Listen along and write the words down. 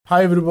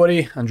Hi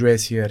everybody,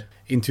 Andreas here.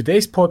 In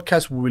today's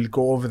podcast, we will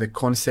go over the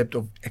concept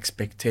of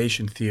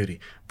expectation theory,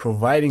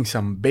 providing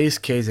some base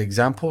case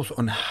examples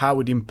on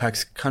how it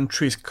impacts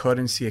countries'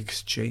 currency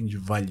exchange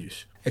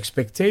values.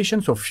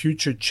 Expectations of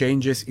future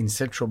changes in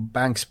central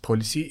banks'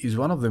 policy is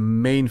one of the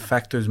main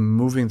factors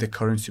moving the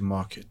currency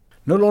market.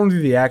 Not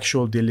only the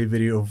actual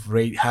delivery of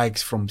rate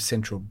hikes from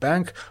central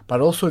bank, but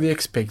also the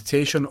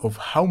expectation of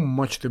how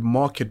much the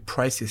market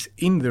prices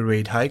in the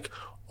rate hike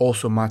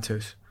also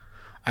matters.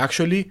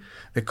 Actually,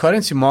 the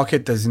currency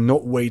market does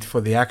not wait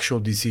for the actual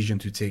decision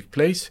to take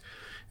place.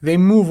 They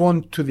move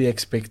on to the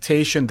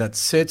expectation that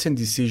certain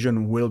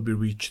decision will be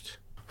reached.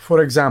 For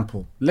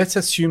example, let's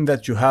assume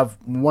that you have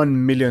 $1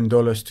 million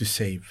to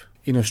save.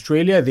 In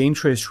Australia, the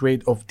interest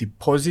rate of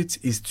deposits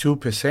is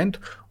 2%,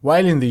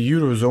 while in the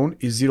Eurozone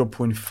is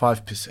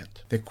 0.5%.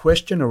 The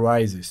question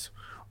arises,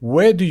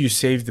 where do you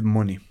save the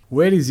money?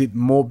 Where is it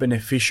more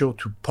beneficial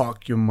to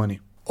park your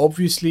money?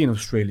 Obviously in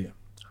Australia.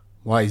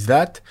 Why is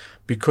that?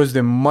 Because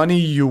the money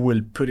you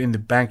will put in the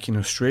bank in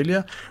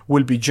Australia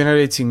will be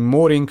generating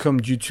more income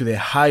due to the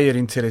higher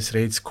interest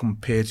rates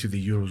compared to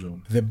the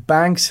Eurozone. The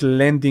bank's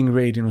lending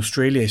rate in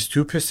Australia is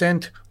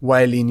 2%,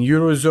 while in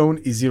Eurozone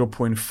is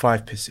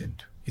 0.5%.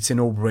 It's a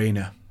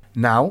no-brainer.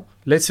 Now,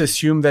 let's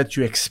assume that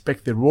you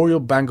expect the Royal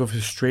Bank of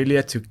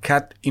Australia to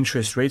cut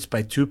interest rates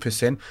by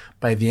 2%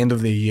 by the end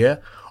of the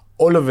year.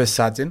 All of a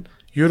sudden,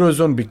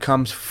 Eurozone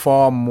becomes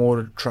far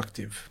more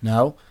attractive.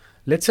 Now,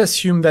 let's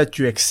assume that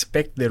you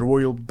expect the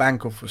Royal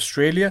Bank of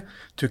Australia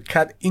to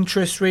cut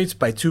interest rates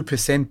by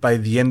 2% by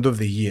the end of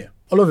the year.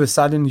 All of a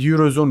sudden,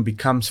 Eurozone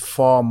becomes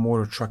far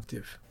more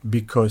attractive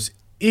because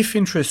if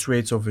interest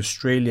rates of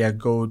Australia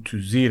go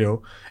to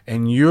zero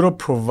and Europe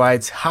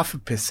provides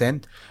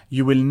 0.5%,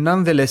 you will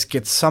nonetheless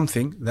get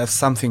something, that's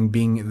something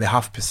being the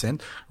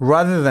 0.5%,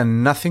 rather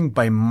than nothing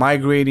by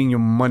migrating your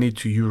money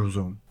to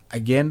Eurozone.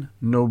 Again,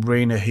 no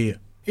brainer here.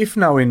 If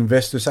now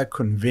investors are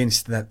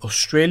convinced that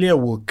Australia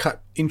will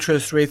cut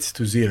interest rates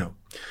to zero,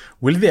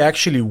 will they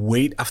actually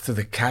wait after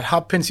the cut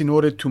happens in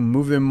order to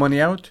move their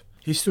money out?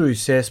 History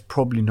says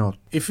probably not.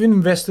 If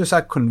investors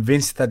are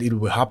convinced that it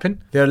will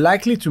happen, they are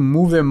likely to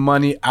move their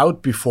money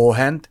out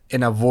beforehand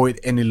and avoid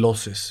any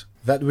losses.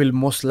 That will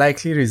most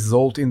likely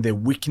result in the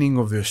weakening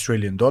of the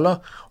Australian dollar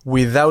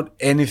without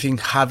anything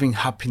having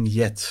happened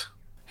yet.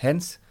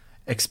 Hence,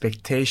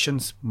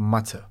 expectations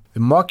matter. The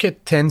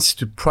market tends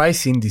to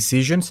price in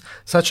decisions,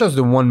 such as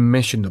the one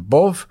mentioned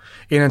above,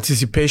 in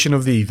anticipation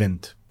of the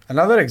event.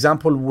 Another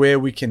example where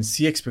we can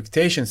see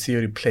expectation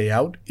theory play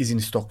out is in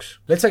stocks.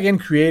 Let's again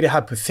create a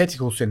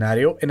hypothetical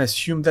scenario and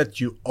assume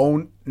that you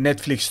own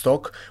Netflix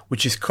stock,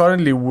 which is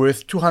currently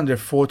worth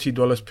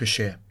 $240 per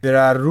share. There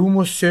are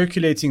rumors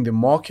circulating the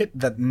market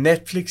that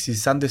Netflix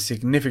is under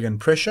significant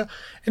pressure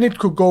and it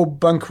could go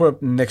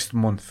bankrupt next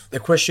month. The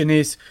question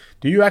is,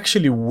 do you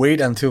actually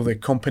wait until the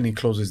company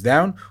closes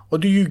down, or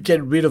do you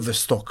get rid of the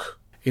stock?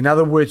 In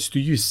other words, do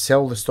you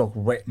sell the stock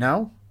right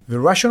now? The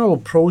rational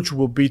approach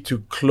will be to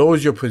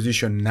close your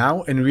position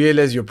now and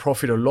realize your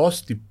profit or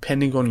loss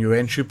depending on your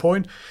entry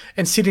point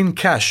and sit in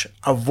cash,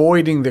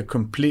 avoiding the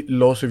complete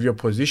loss of your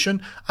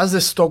position as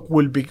the stock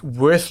will be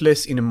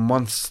worthless in a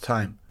month's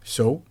time.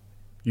 So,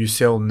 you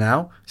sell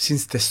now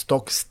since the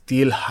stock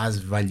still has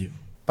value.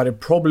 But a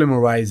problem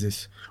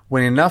arises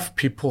when enough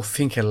people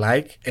think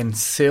alike and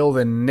sell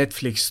the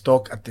Netflix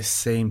stock at the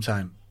same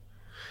time.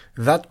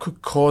 That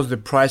could cause the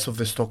price of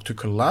the stock to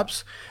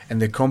collapse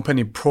and the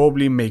company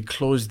probably may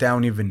close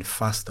down even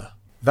faster.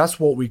 That's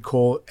what we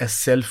call a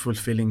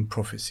self-fulfilling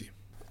prophecy.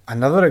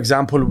 Another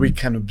example we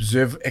can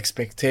observe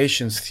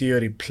expectations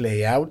theory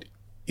play out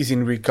is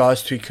in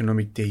regards to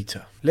economic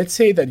data. Let's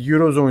say that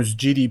Eurozone's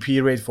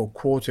GDP rate for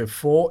quarter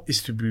 4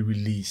 is to be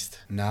released.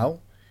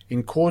 Now,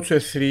 in quarter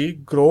 3,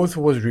 growth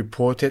was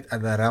reported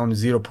at around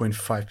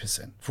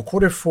 0.5%. For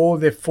quarter 4,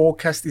 the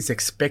forecast is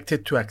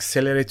expected to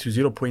accelerate to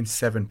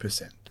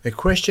 0.7%. The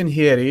question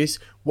here is,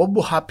 what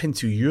will happen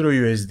to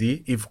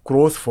EUR/USD if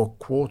growth for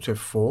quarter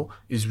 4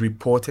 is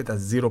reported at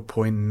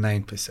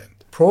 0.9%?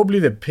 Probably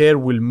the pair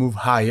will move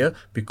higher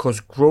because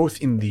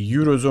growth in the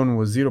Eurozone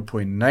was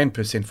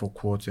 0.9% for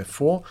quarter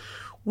 4,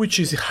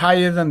 which is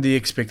higher than the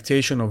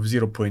expectation of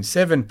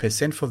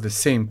 0.7% for the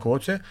same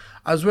quarter,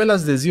 as well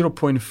as the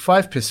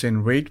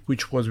 0.5% rate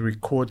which was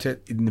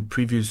recorded in the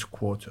previous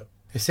quarter.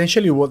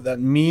 Essentially what that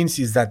means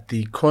is that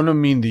the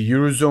economy in the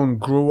Eurozone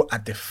grew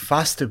at a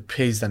faster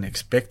pace than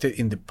expected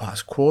in the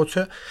past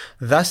quarter,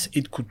 thus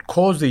it could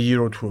cause the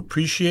euro to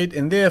appreciate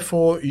and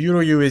therefore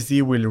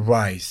EUR/USD will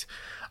rise,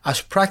 as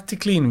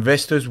practically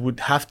investors would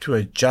have to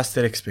adjust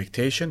their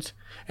expectations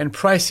and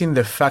price in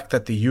the fact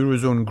that the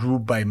Eurozone grew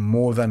by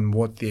more than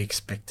what they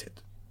expected.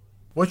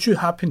 What should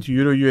happen to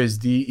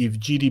EUR/USD if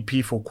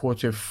GDP for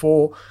quarter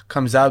 4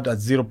 comes out at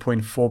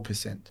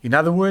 0.4%? In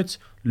other words,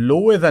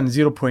 lower than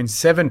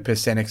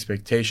 0.7%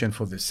 expectation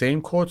for the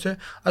same quarter,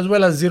 as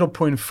well as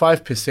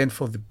 0.5%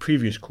 for the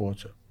previous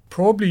quarter.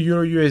 Probably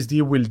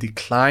EUR/USD will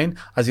decline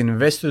as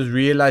investors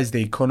realize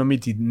the economy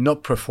did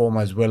not perform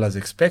as well as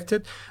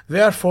expected,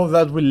 therefore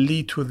that will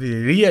lead to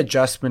the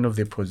readjustment of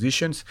their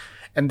positions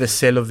and the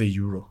sale of the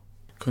euro.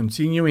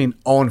 Continuing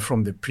on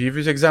from the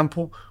previous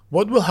example,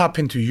 what will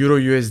happen to Euro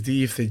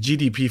USD if the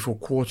GDP for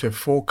quarter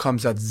 4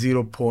 comes at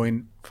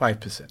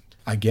 0.5%?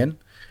 Again,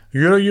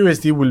 Euro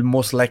USD will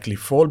most likely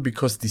fall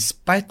because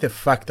despite the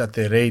fact that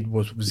the rate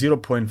was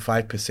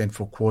 0.5%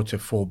 for quarter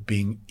 4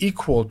 being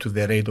equal to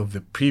the rate of the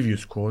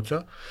previous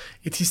quarter,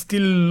 it is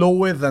still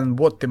lower than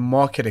what the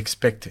market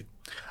expected,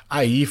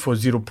 i.e. for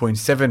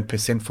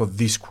 0.7% for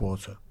this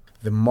quarter.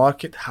 The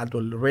market had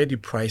already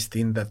priced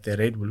in that the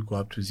rate will go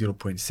up to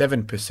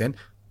 0.7%,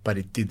 but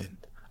it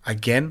didn't,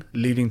 again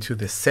leading to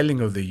the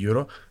selling of the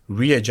euro,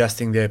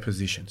 readjusting their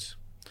positions.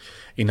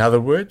 In other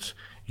words,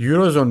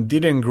 Eurozone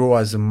didn't grow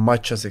as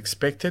much as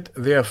expected,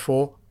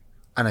 therefore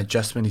an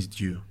adjustment is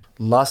due.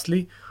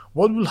 Lastly,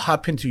 what will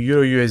happen to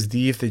Euro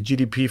USD if the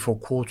GDP for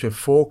quarter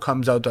 4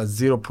 comes out at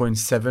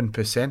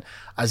 0.7%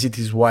 as it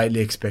is widely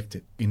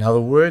expected? In other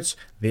words,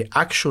 the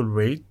actual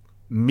rate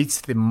meets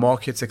the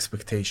market's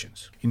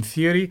expectations. In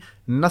theory,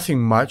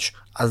 nothing much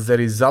as the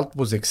result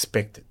was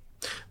expected.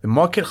 The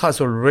market has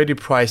already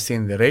priced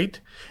in the rate,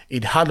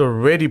 it had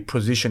already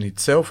positioned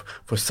itself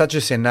for such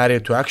a scenario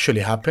to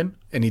actually happen,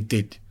 and it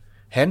did.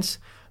 Hence,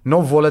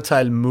 no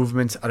volatile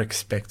movements are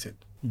expected.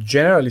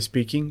 Generally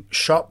speaking,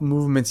 sharp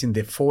movements in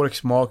the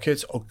forex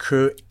markets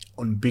occur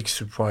on big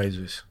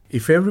surprises.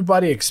 If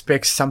everybody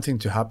expects something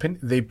to happen,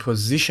 they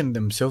position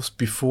themselves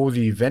before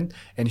the event,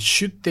 and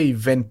should the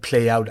event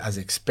play out as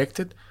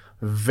expected,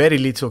 very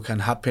little can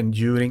happen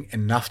during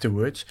and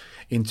afterwards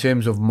in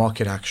terms of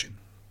market action.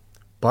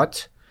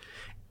 But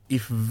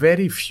if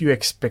very few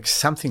expect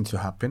something to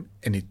happen,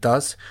 and it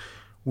does,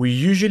 we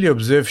usually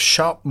observe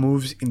sharp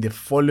moves in the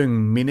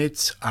following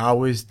minutes,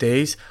 hours,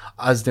 days,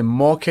 as the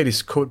market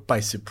is caught by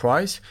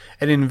surprise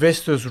and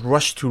investors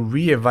rush to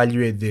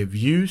re-evaluate their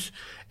views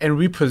and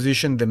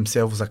reposition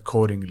themselves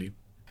accordingly.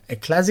 A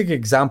classic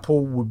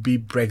example would be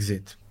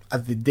Brexit.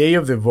 At the day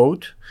of the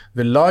vote,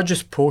 the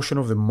largest portion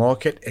of the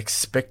market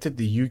expected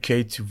the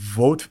UK to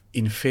vote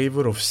in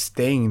favour of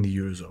staying in the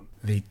Eurozone.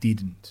 They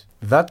didn't.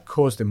 That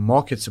caused a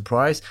market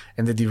surprise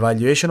and the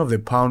devaluation of the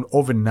pound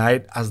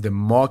overnight as the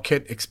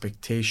market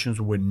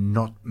expectations were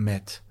not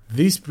met.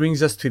 This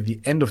brings us to the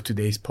end of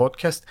today's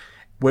podcast,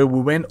 where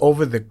we went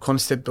over the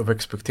concept of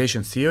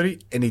expectation theory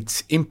and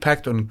its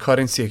impact on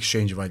currency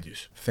exchange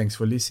values. Thanks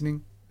for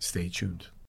listening. Stay tuned.